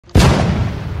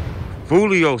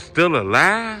Foolio still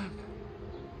alive?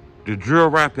 The drill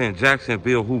rapper in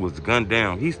Jacksonville who was gunned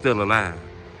down, he's still alive.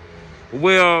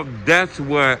 Well, that's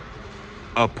what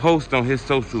a post on his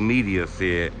social media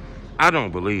said. I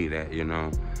don't believe that, you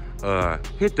know.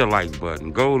 Hit the like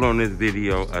button. Goal on this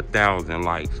video, 1,000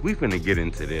 likes. We finna get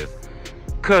into this.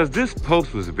 Cause this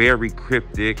post was very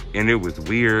cryptic and it was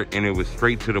weird and it was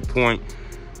straight to the point.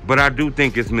 But I do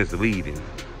think it's misleading.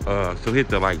 So hit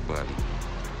the like button.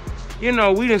 You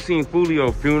know, we done seen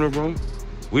Foolio funeral.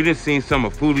 We done seen some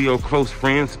of Foolio close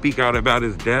friends speak out about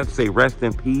his death, say rest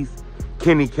in peace.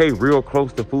 Kenny K real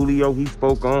close to Foolio, he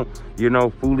spoke on, you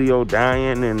know, Foolio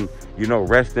dying and, you know,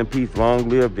 rest in peace, long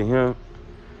live to him.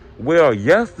 Well,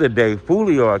 yesterday,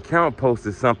 Foolio account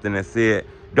posted something that said,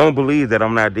 don't believe that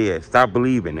I'm not dead. Stop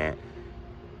believing that.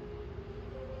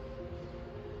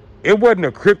 It wasn't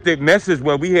a cryptic message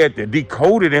where we had to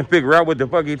decode it and figure out what the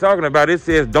fuck he's talking about. It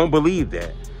says, don't believe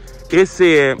that. It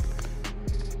said,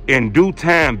 in due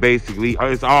time, basically,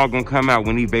 it's all going to come out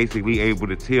when he basically able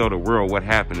to tell the world what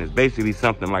happened. It's basically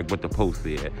something like what the post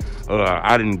said.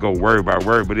 I didn't go word by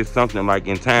word, but it's something like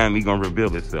in time, he going to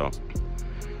reveal itself.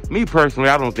 Me personally,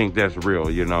 I don't think that's real,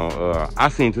 you know. I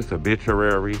seen this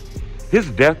obituary. His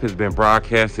death has been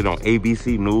broadcasted on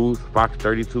ABC News, Fox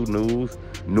 32 News,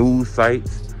 news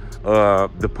sites.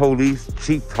 The police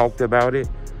chief talked about it.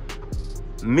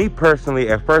 Me personally,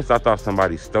 at first I thought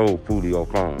somebody stole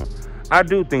Foolio's phone. I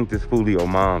do think this Foolio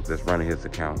mom that's running his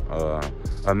account,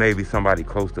 or maybe somebody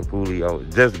close to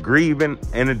Foolio, just grieving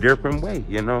in a different way,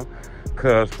 you know?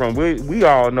 Because from we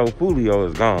all know Foolio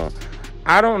is gone.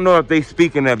 I don't know if they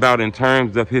speaking about in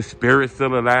terms of his spirit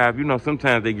still alive. You know,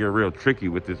 sometimes they get real tricky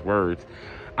with his words.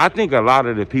 I think a lot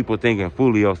of the people thinking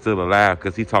Foolio still alive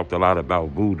because he talked a lot about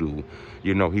voodoo.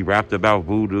 You know, he rapped about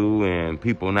voodoo and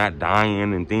people not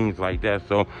dying and things like that.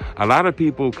 So a lot of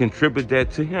people contribute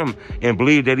that to him and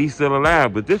believe that he's still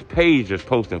alive. But this page is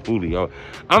posting Foolio.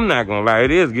 I'm not going to lie.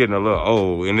 It is getting a little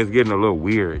old and it's getting a little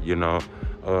weird, you know,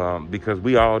 because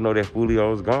we all know that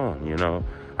Foolio is gone, you know.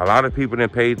 A lot of people then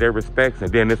paid their respects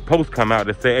and then this post come out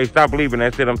that say, hey, stop believing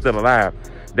that shit, I'm still alive.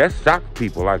 That shocked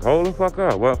people. Like, hold the fuck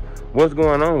up. Well, what's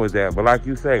going on with that? But like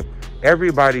you say,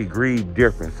 everybody grieve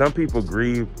different. Some people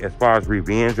grieve as far as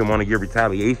revenge and want to get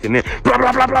retaliation and blah,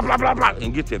 blah, blah, blah, blah, blah, blah,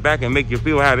 and get you back and make you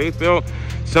feel how they feel.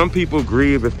 Some people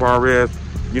grieve as far as,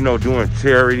 you know, doing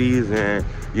charities and,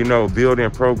 you know,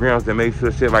 building programs that make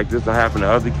sure shit like this will happen to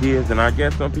other kids. And I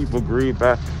guess some people grieve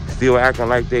by still acting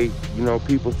like they, you know,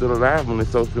 people still alive on the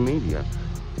social media.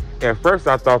 At first,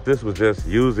 I thought this was just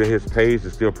using his page to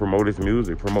still promote his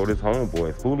music, promote his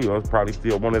homeboys. Foolio probably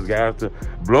still want his guys to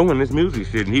blow in this music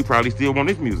shit, and he probably still want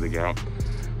his music out.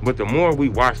 But the more we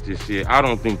watch this shit, I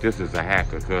don't think this is a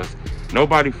hacker, because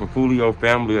nobody from Foolio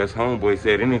family or his homeboy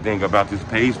said anything about this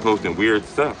page posting weird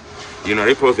stuff. You know,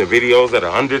 they posted videos of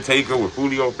the Undertaker with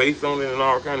Foolio face on it and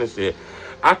all kind of shit.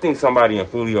 I think somebody in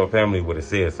Foolio family would have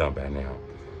said something by now.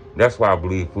 That's why I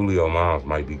believe Foolio moms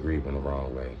might be grieving the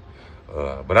wrong way.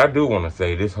 But I do want to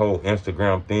say this whole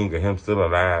Instagram thing of him still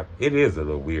alive, it is a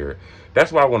little weird.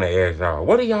 That's why I want to ask y'all,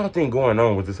 what do y'all think going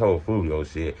on with this whole Foolio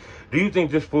shit? Do you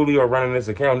think just Foolio running this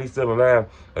account, he's still alive?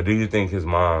 Or do you think his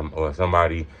mom or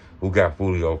somebody who got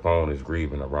Foolio phone is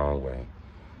grieving the wrong way?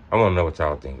 I want to know what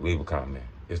y'all think. Leave a comment.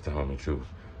 It's the homie truth.